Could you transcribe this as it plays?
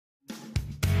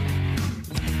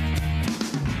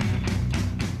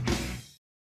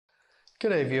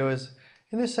G'day viewers.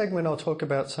 In this segment I'll talk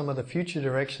about some of the future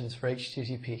directions for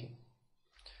HTTP.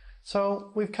 So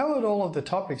we've covered all of the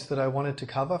topics that I wanted to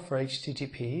cover for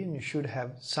HTTP, and you should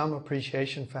have some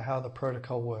appreciation for how the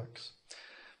protocol works.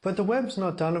 But the web's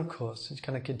not done, of course. It's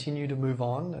going to continue to move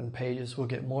on and pages will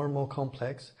get more and more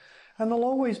complex, and there'll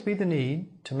always be the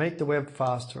need to make the web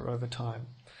faster over time.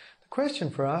 The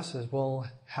question for us is, well,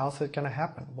 how's it going to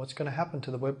happen? What's going to happen to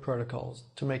the web protocols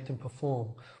to make them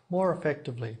perform more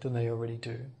effectively than they already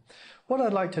do? What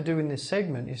I'd like to do in this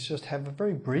segment is just have a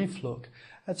very brief look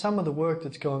at some of the work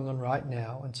that's going on right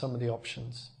now and some of the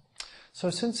options. So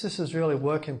since this is really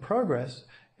work in progress,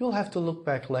 you'll have to look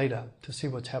back later to see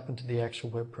what's happened to the actual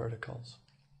web protocols.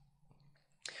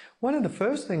 One of the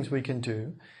first things we can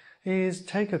do is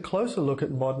take a closer look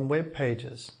at modern web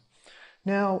pages.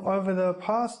 Now, over the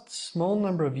past small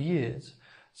number of years,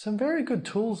 some very good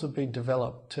tools have been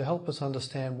developed to help us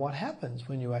understand what happens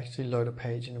when you actually load a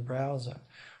page in a browser.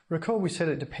 Recall we said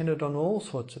it depended on all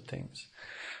sorts of things.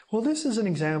 Well, this is an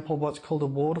example of what's called a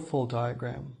waterfall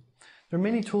diagram. There are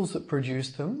many tools that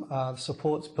produce them.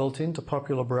 Support's built into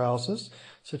popular browsers,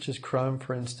 such as Chrome,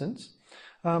 for instance.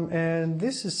 And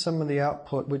this is some of the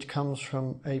output which comes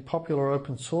from a popular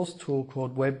open source tool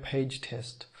called Web Page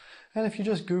Test. And if you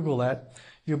just Google that,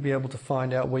 you'll be able to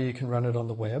find out where you can run it on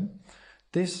the web.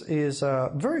 This is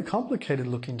a very complicated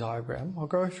looking diagram. I'll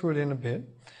go through it in a bit.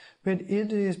 But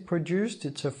it is produced,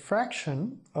 it's a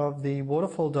fraction of the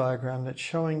waterfall diagram that's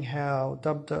showing how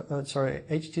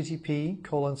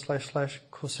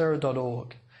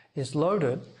http://coursera.org is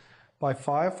loaded by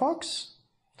Firefox,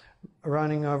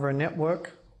 running over a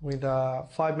network with 5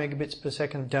 megabits per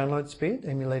second download speed,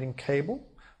 emulating cable,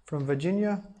 from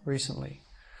Virginia recently.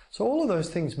 So all of those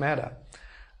things matter.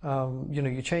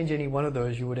 You change any one of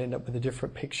those, you would end up with a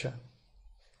different picture.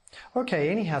 Okay,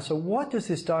 anyhow, so what does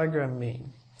this diagram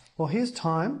mean? Well, here's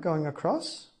time going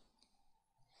across.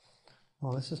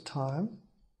 Well, this is time.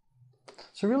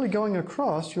 So really going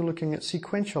across, you're looking at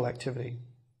sequential activity.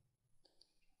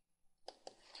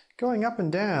 Going up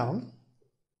and down,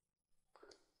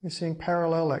 you're seeing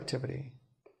parallel activity.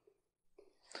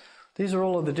 These are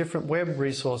all of the different web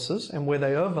resources, and where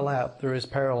they overlap, there is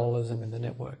parallelism in the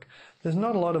network. There's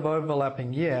not a lot of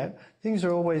overlapping yet. Things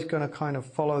are always going to kind of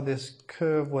follow this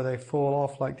curve where they fall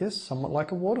off like this, somewhat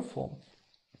like a waterfall.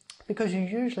 Because you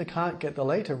usually can't get the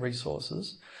later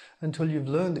resources until you've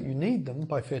learned that you need them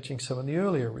by fetching some of the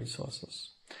earlier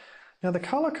resources. Now the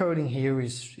color coding here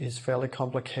is fairly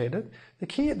complicated. The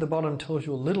key at the bottom tells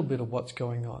you a little bit of what's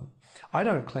going on. I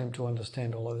don't claim to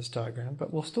understand all of this diagram,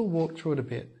 but we'll still walk through it a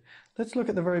bit. Let's look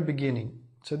at the very beginning.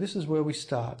 So this is where we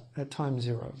start at time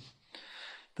 0.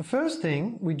 The first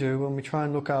thing we do when we try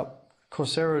and look up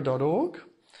coursera.org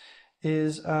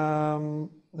is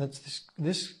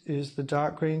this is the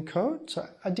dark green code, so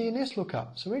a DNS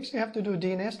lookup. So we actually have to do a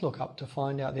DNS lookup to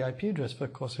find out the IP address for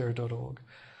coursera.org.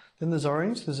 Then there's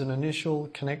orange, there's an initial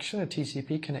connection, a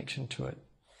TCP connection to it.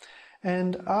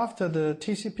 And after the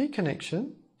TCP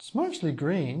connection, it's mostly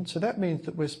green, so that means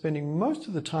that we're spending most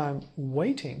of the time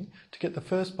waiting to get the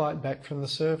first byte back from the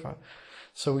server.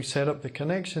 So we set up the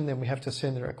connection, then we have to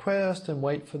send a request and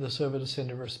wait for the server to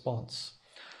send a response.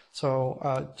 So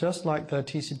just like the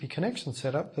TCP connection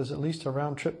setup, there's at least a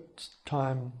round trip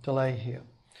time delay here.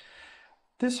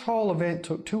 This whole event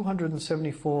took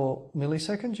 274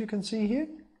 milliseconds, you can see here.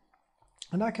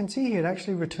 And I can see here it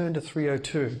actually returned to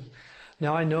 302.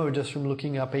 Now I know just from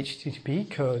looking up HTTP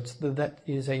codes that that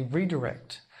is a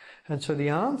redirect. And so the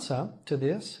answer to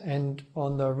this, and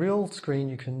on the real screen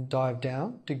you can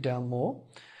dig down more.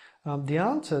 The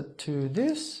answer to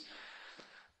this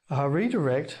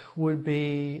redirect would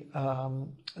be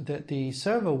that the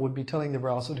server would be telling the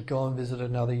browser to go and visit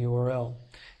another URL.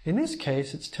 In this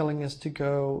case, it's telling us to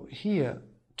go here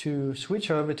to switch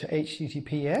over to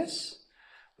HTTPS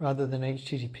rather than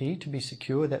HTTP to be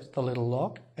secure. That's the little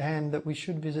lock, and that we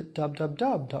should visit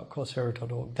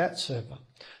www.coursera.org, that server.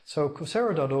 So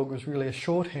coursera.org was really a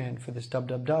shorthand for this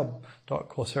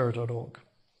www.coursera.org.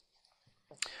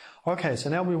 Okay, so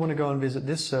now we want to go and visit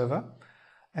this server.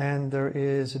 And there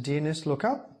is a DNS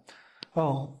lookup.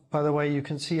 Oh, by the way, you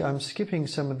can see I'm skipping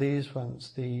some of these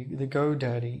ones, the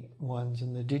GoDaddy ones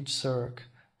and the DigCirc.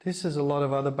 This is a lot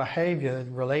of other behavior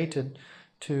related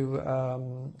to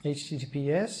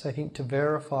HTTPS, I think, to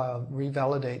verify or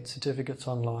revalidate certificates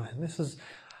online. This is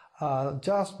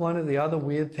just one of the other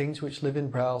weird things which live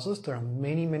in browsers. There are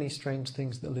many, many strange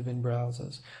things that live in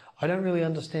browsers. I don't really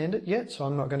understand it yet, so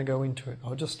I'm not going to go into it.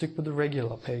 I'll just stick with the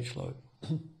regular page load.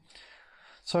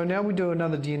 So now we do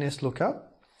another DNS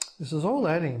lookup. This is all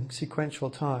adding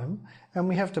sequential time, and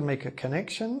we have to make a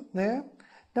connection there.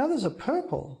 Now there's a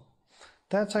purple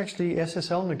That's actually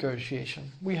SSL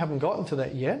negotiation. We haven't gotten to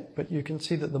that yet, but you can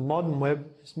see that the modern web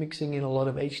is mixing in a lot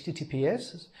of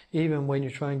HTTPS, even when you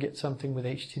try and get something with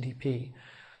HTTP.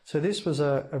 So this was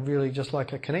a really just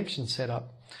like a connection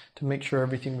setup to make sure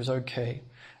everything was okay.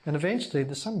 And eventually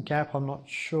there's some gap. I'm not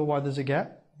sure why there's a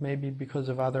gap, maybe because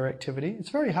of other activity. It's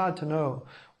very hard to know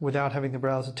without having the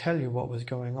browser tell you what was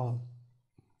going on.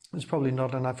 There's probably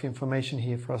not enough information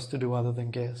here for us to do other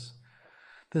than guess.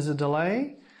 There's a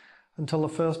delay until the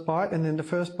first byte, and then the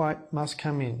first byte must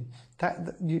come in.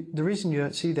 The reason you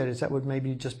don't see that is that would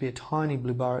maybe just be a tiny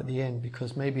blue bar at the end,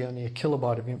 because maybe only a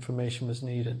kilobyte of information was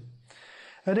needed.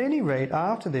 At any rate,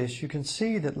 after this, you can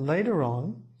see that later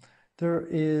on, there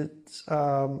is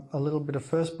a little bit of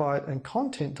first byte and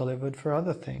content delivered for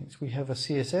other things. We have a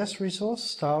CSS resource,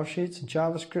 style sheets, and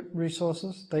JavaScript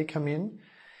resources. They come in.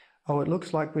 Oh, it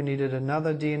looks like we needed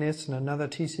another DNS and another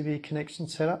TCP connection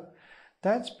setup.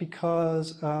 That's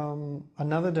because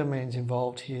another domain's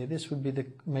involved here. This would be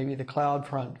maybe the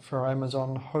CloudFront for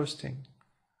Amazon hosting,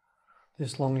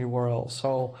 this long URL.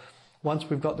 So once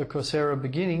we've got the Coursera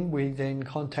beginning, we then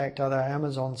contact other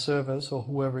Amazon servers or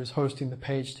whoever is hosting the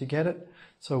page to get it.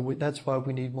 So that's why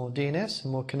we need more DNS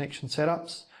and more connection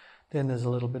setups. Then there's a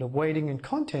little bit of waiting and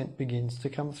content begins to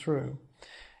come through.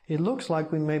 It looks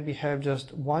like we maybe have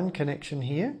just one connection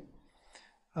here.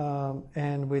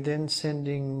 And we're then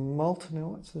sending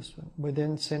We're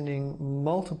then sending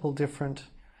multiple different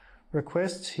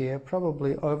requests here,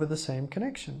 probably over the same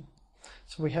connection.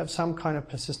 So we have some kind of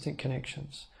persistent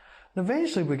connections. And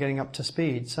eventually we're getting up to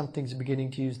speed. Something's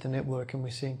beginning to use the network and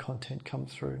we're seeing content come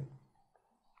through.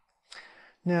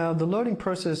 Now the loading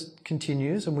process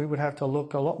continues, and we would have to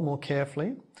look a lot more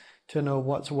carefully to know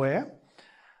what's where.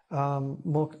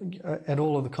 At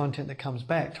all of the content that comes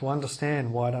back to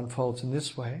understand why it unfolds in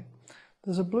this way.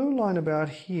 There's a blue line about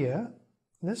here.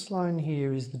 This line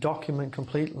here is the document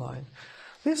complete line.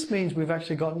 This means we've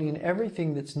actually gotten in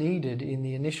everything that's needed in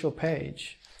the initial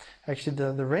page. Actually,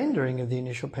 the rendering of the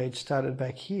initial page started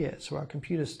back here. So our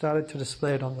computer started to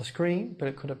display it on the screen, but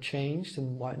it could have changed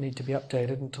and might need to be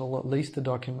updated until at least the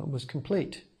document was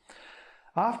complete.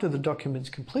 After the document's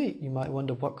complete, you might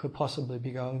wonder what could possibly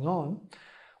be going on.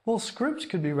 Well, scripts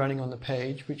could be running on the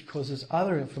page, which causes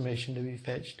other information to be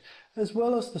fetched, as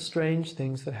well as the strange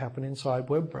things that happen inside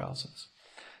web browsers.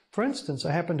 For instance,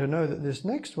 I happen to know that this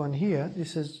next one here,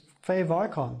 this is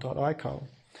favicon.ico.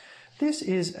 This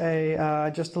is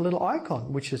just a little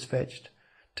icon which is fetched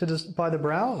by the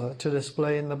browser to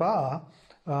display in the bar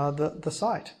the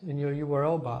site in your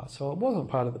URL bar. So it wasn't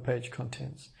part of the page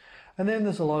contents. And then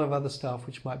there's a lot of other stuff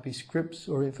which might be scripts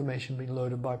or information being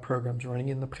loaded by programs running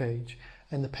in the page.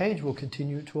 And the page will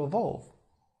continue to evolve.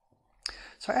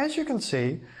 So as you can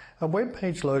see, a web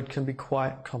page load can be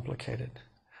quite complicated.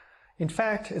 In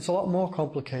fact, it's a lot more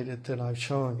complicated than I've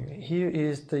shown you. Here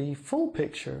is the full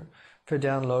picture for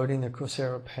downloading the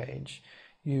Coursera page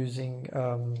using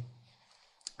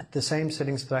the same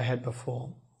settings that I had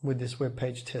before with this web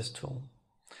page test tool.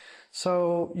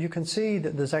 So you can see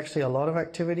that there's actually a lot of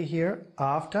activity here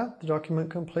after the document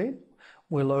complete.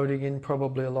 We're loading in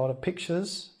probably a lot of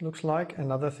pictures, looks like,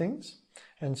 and other things,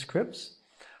 and scripts.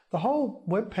 The whole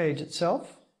web page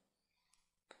itself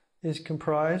is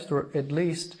comprised, or at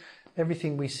least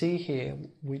everything we see here,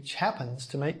 which happens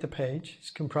to make the page, is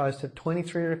comprised of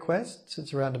 23 requests.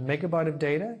 It's around a megabyte of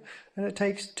data, and it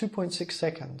takes 2.6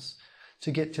 seconds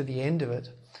to get to the end of it.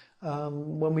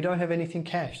 When we don't have anything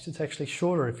cached, it's actually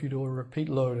shorter if you do a repeat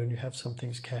load and you have some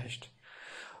things cached.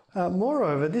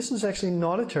 Moreover, this is actually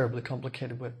not a terribly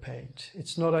complicated web page.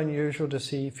 It's not unusual to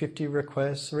see 50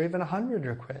 requests or even 100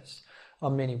 requests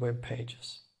on many web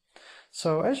pages.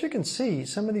 So as you can see,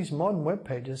 some of these modern web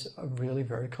pages are really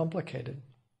very complicated.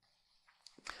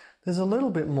 There's a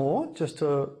little bit more, just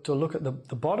to look at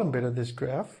the bottom bit of this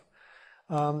graph.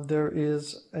 There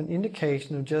is an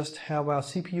indication of just how our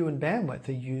CPU and bandwidth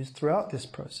are used throughout this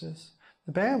process.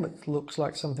 The bandwidth looks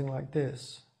like something like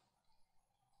this.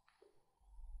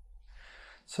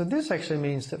 So this actually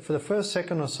means that for the first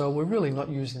second or so, we're really not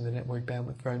using the network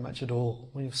bandwidth very much at all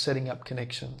when you're setting up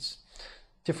connections,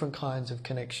 different kinds of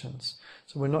connections.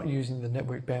 So we're not using the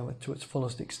network bandwidth to its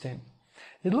fullest extent.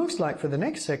 It looks like for the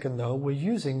next second, though, we're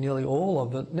using nearly all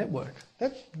of the network.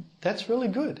 That's really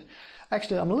good.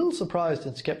 Actually, I'm a little surprised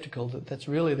and skeptical that that's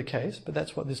really the case, but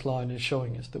that's what this line is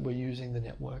showing us, that we're using the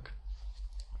network.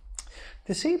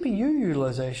 The CPU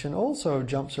utilization also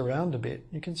jumps around a bit.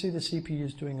 You can see the CPU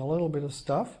is doing a little bit of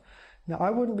stuff. Now, I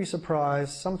wouldn't be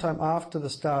surprised, sometime after the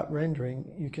start rendering,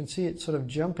 you can see it sort of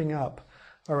jumping up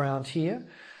around here.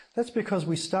 That's because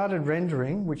we started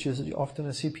rendering, which is often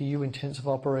a CPU intensive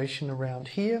operation, around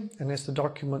here, and as the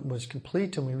document was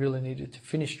complete and we really needed to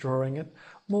finish drawing it,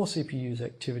 more CPU's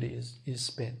activity is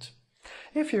spent.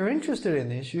 If you're interested in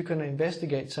this, you can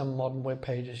investigate some modern web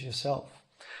pages yourself.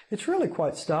 It's really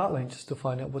quite startling just to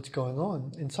find out what's going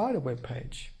on inside a web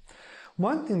page.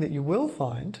 One thing that you will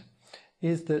find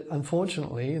is that,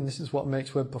 unfortunately, and this is what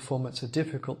makes web performance a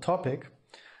difficult topic,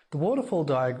 the waterfall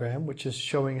diagram, which is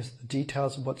showing us the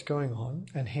details of what's going on,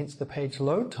 and hence the page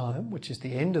load time, which is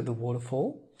the end of the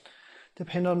waterfall,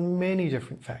 depend on many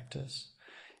different factors.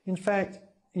 In fact,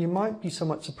 you might be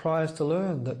somewhat surprised to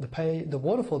learn that the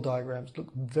waterfall diagrams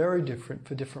look very different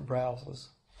for different browsers.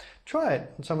 Try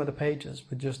it on some of the pages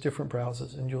with just different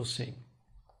browsers and you'll see.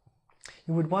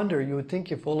 You would wonder, you would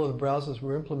think if all of the browsers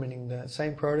were implementing the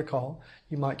same protocol,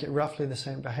 you might get roughly the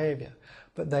same behavior.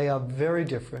 But they are very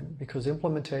different because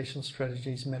implementation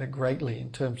strategies matter greatly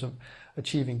in terms of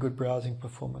achieving good browsing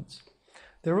performance.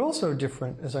 They're also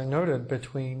different, as I noted,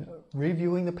 between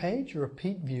reviewing the page, a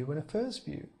repeat view, and a first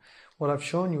view. What I've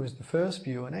shown you is the first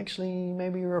view, and actually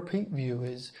maybe a repeat view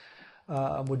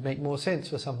would make more sense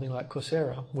for something like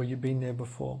Coursera, where you've been there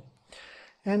before.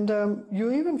 And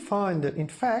you even find that, in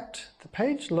fact, the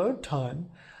page load time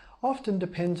often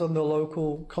depends on the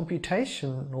local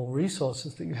computational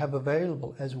resources that you have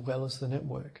available, as well as the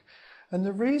network. And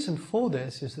the reason for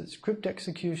this is that script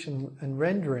execution and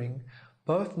rendering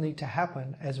both need to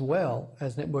happen as well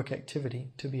as network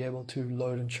activity to be able to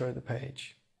load and show the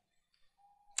page.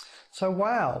 So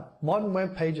wow, modern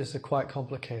web pages are quite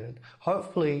complicated.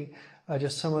 Hopefully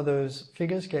just some of those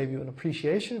figures gave you an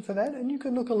appreciation for that, and you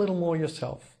can look a little more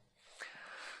yourself.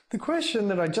 The question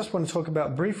that I just want to talk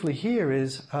about briefly here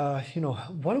is,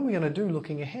 what are we going to do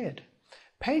looking ahead?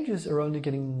 Pages are only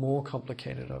getting more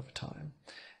complicated over time.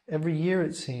 Every year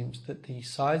it seems that the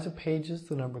size of pages,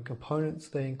 the number of components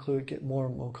they include, get more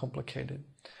and more complicated.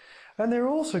 And they're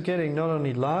also getting not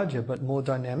only larger, but more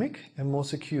dynamic and more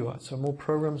secure. So more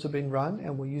programs are being run,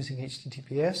 and we're using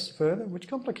HTTPS further, which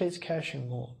complicates caching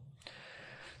more.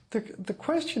 The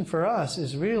question for us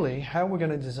is really how we're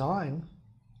going to design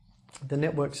the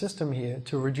network system here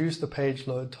to reduce the page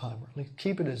load time, or at least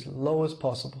keep it as low as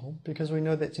possible, because we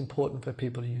know that's important for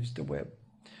people to use the web.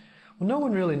 Well, no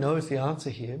one really knows the answer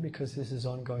here because this is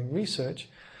ongoing research,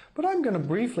 but I'm going to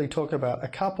briefly talk about a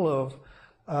couple of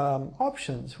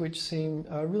options which seem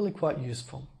really quite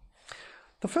useful.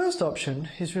 The first option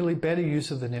is really better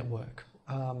use of the network.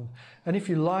 And if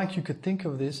you like, you could think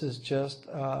of this as just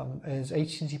as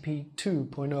HTTP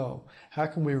 2.0. How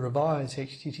can we revise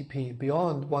HTTP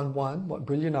beyond 1.1? What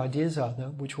brilliant ideas are there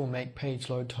which will make page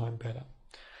load time better?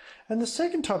 And the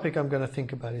second topic I'm going to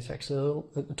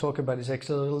talk about is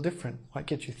actually a little different. Might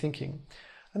get you thinking,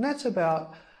 and that's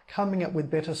about coming up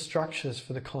with better structures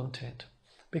for the content.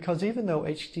 Because even though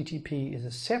HTTP is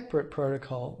a separate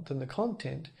protocol than the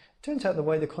content, it turns out the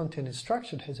way the content is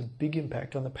structured has a big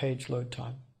impact on the page load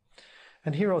time.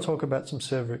 And here I'll talk about some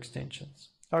server extensions.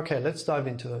 Okay, let's dive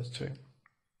into those two.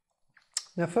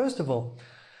 Now, first of all,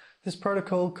 this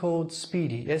protocol called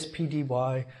SPDY,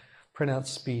 S-P-D-Y,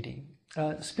 pronounced Speedy.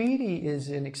 SPDY is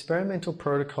an experimental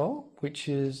protocol which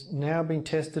is now being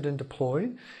tested and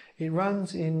deployed. It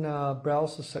runs in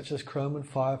browsers such as Chrome and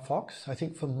Firefox. I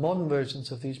think for modern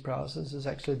versions of these browsers is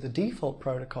actually the default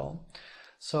protocol.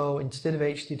 So instead of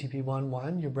HTTP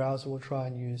 1.1, your browser will try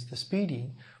and use the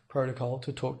SPDY protocol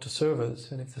to talk to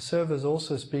servers. And if the servers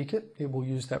also speak it, it will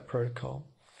use that protocol.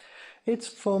 It's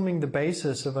forming the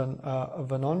basis of an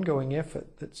ongoing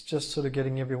effort that's just sort of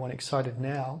getting everyone excited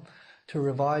now to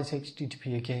revise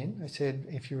HTTP again. I said,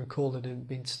 if you recall, that it had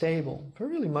been stable for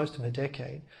really most of a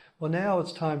decade. Well, now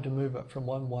it's time to move it from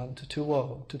 1.1 to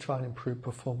 2.0 to try and improve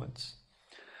performance.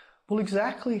 Well,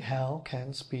 exactly how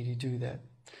can SPDY do that?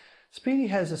 SPDY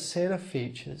has a set of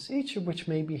features, each of which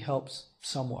maybe helps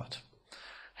somewhat.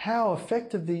 How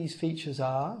effective these features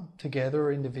are together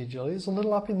or individually is a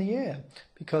little up in the air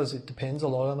because it depends a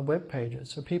lot on the web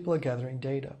pages, so people are gathering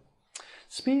data.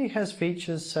 SPDY has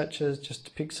features such as, just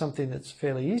to pick something that's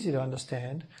fairly easy to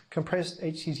understand, compressed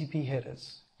HTTP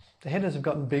headers. The headers have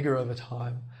gotten bigger over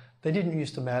time. They didn't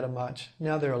used to matter much.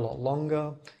 Now they're a lot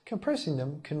longer. Compressing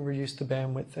them can reduce the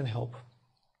bandwidth and help.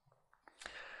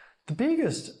 The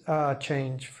biggest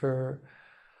change for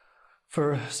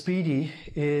SPDY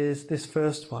is this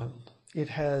first one. It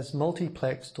has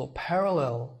multiplexed or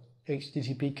parallel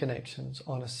HTTP connections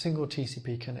on a single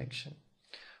TCP connection.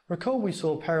 Recall we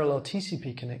saw parallel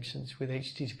TCP connections with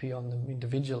HTTP on them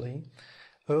individually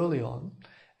early on,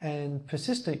 and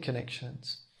persistent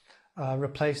connections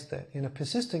replace that. In a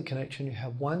persistent connection, you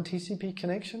have one TCP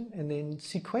connection and then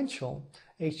sequential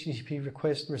HTTP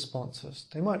request responses.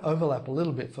 They might overlap a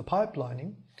little bit for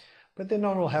pipelining, but they're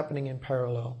not all happening in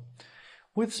parallel.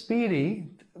 With Speedy,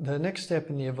 the next step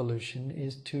in the evolution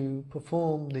is to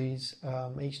perform these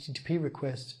HTTP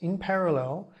requests in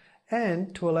parallel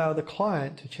and to allow the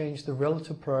client to change the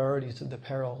relative priorities of the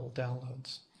parallel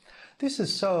downloads. This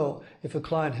is so if a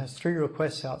client has 3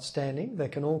 requests outstanding, they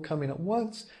can all come in at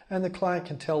once and the client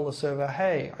can tell the server,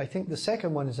 hey, I think the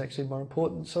second one is actually more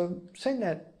important, so send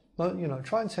that,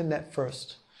 try and send that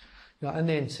first, and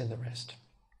then send the rest.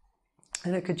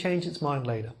 And it could change its mind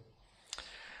later.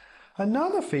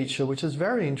 Another feature which is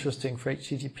very interesting for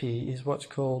HTTP is what's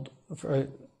called,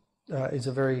 is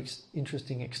a very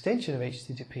interesting extension of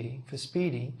HTTP for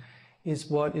Speedy, is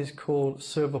what is called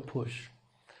server push.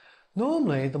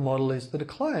 Normally the model is that a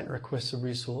client requests a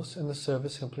resource and the server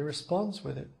simply responds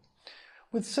with it.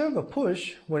 With server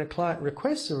push, when a client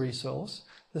requests a resource,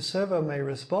 the server may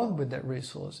respond with that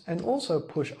resource and also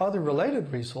push other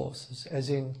related resources, as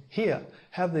in, here,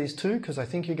 have these too because I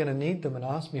think you're going to need them and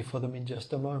ask me for them in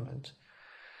just a moment.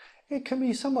 It can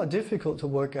be somewhat difficult to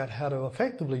work out how to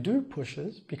effectively do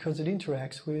pushes because it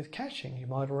interacts with caching. You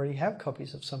might already have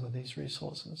copies of some of these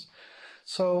resources.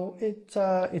 So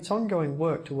it's ongoing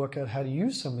work to work out how to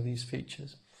use some of these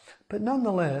features. But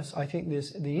nonetheless, I think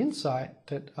the insight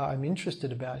that I'm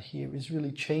interested about here is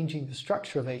really changing the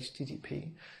structure of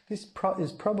HTTP. This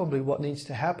is probably what needs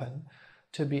to happen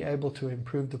to be able to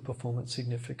improve the performance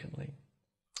significantly.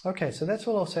 Okay, so that's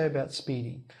all I'll say about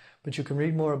Speedy, but you can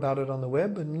read more about it on the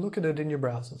web and look at it in your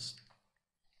browsers.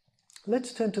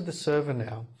 Let's turn to the server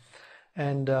now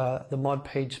and the mod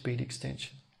page speed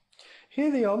extension. Here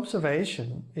the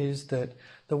observation is that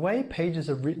the way pages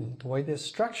are written, the way they're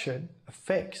structured,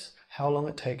 affects how long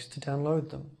it takes to download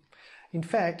them. In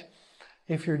fact,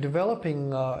 if you're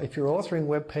developing, if you're authoring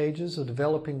web pages or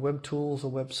developing web tools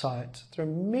or websites, there are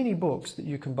many books that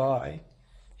you can buy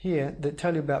here that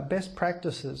tell you about best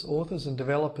practices authors and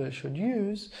developers should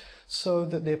use so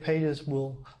that their pages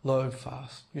will load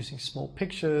fast, using small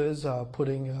pictures,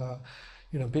 putting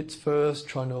bits first,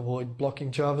 trying to avoid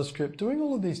blocking JavaScript, doing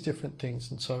all of these different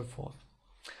things and so forth.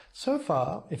 So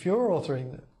far, if you're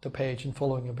authoring the page and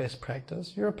following a best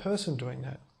practice, you're a person doing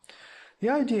that. The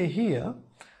idea here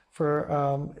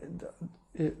for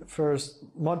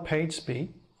mod page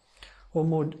speed, or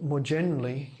more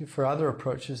generally for other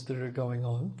approaches that are going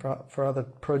on, for other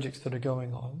projects that are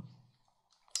going on,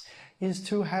 is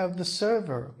to have the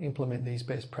server implement these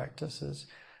best practices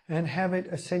and have it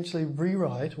essentially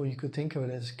rewrite, or you could think of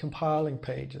it as compiling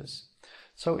pages.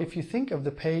 So if you think of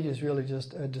the page as really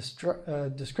just a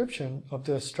description of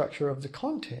the structure of the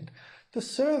content, the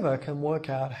server can work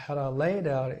out how to lay it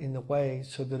out in the way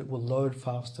so that it will load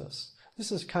fastest.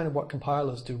 This is kind of what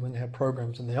compilers do when they have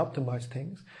programs and they optimize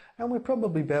things, and we're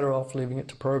probably better off leaving it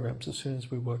to programs as soon as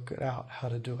we work it out how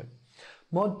to do it.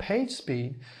 Mod page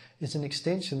speed is an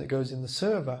extension that goes in the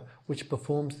server which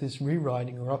performs this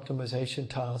rewriting or optimization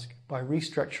task by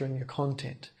restructuring your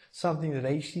content, something that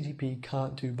HTTP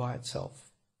can't do by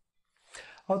itself.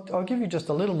 I'll give you just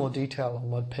a little more detail on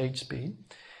mod page speed.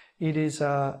 It is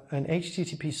an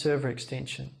HTTP server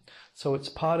extension, so it's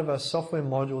part of a software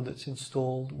module that's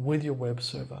installed with your web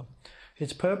server.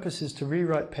 Its purpose is to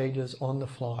rewrite pages on the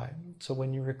fly. So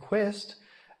when you request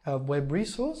a web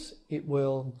resource, it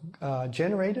will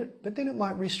generate it, but then it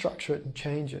might restructure it and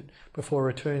change it before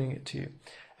returning it to you.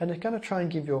 And it's going to try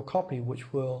and give you a copy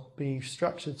which will be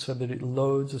structured so that it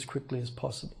loads as quickly as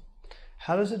possible.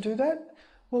 How does it do that?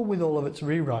 Well, with all of its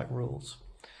rewrite rules.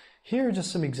 Here are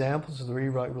just some examples of the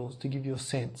rewrite rules to give you a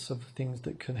sense of the things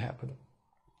that can happen.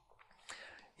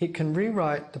 It can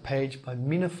rewrite the page by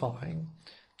minifying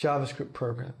JavaScript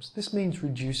programs. This means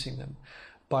reducing them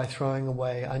by throwing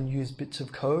away unused bits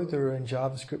of code that are in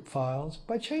JavaScript files,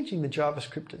 by changing the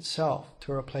JavaScript itself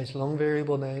to replace long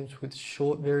variable names with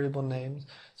short variable names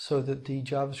so that the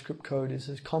JavaScript code is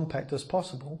as compact as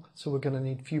possible, so we're going to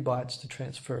need few bytes to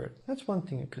transfer it. That's one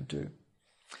thing it could do.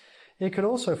 It could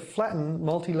also flatten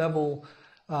multiple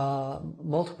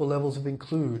levels of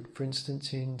include. For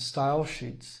instance, in style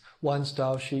sheets, one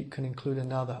style sheet can include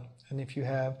another. And if you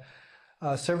have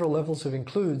several levels of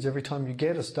includes, every time you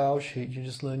get a style sheet, you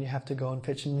just learn you have to go and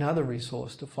fetch another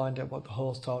resource to find out what the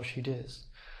whole style sheet is.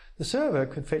 The server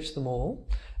could fetch them all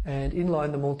and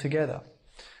inline them all together.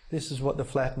 This is what the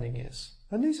flattening is.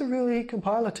 And these are really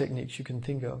compiler techniques you can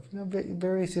think of,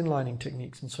 various inlining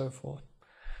techniques and so forth.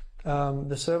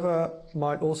 The server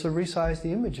might also resize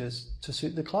the images to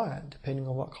suit the client, depending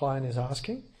on what client is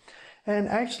asking. And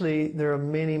actually, there are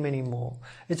many, many more.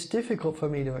 It's difficult for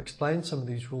me to explain some of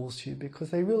these rules to you because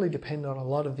they really depend on a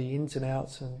lot of the ins and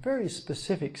outs and very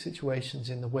specific situations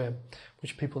in the web,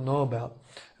 which people know about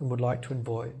and would like to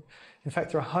avoid. In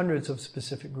fact, there are hundreds of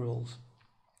specific rules.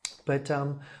 But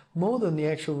more than the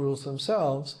actual rules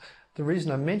themselves, the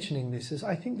reason I'm mentioning this is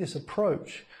I think this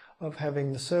approach of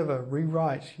having the server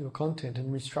rewrite your content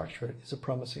and restructure it is a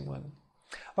promising one.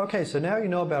 Okay, so now you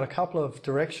know about a couple of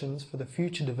directions for the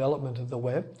future development of the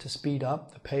web to speed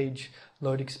up the page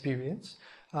load experience.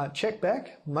 Check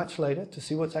back much later to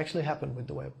see what's actually happened with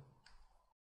the web.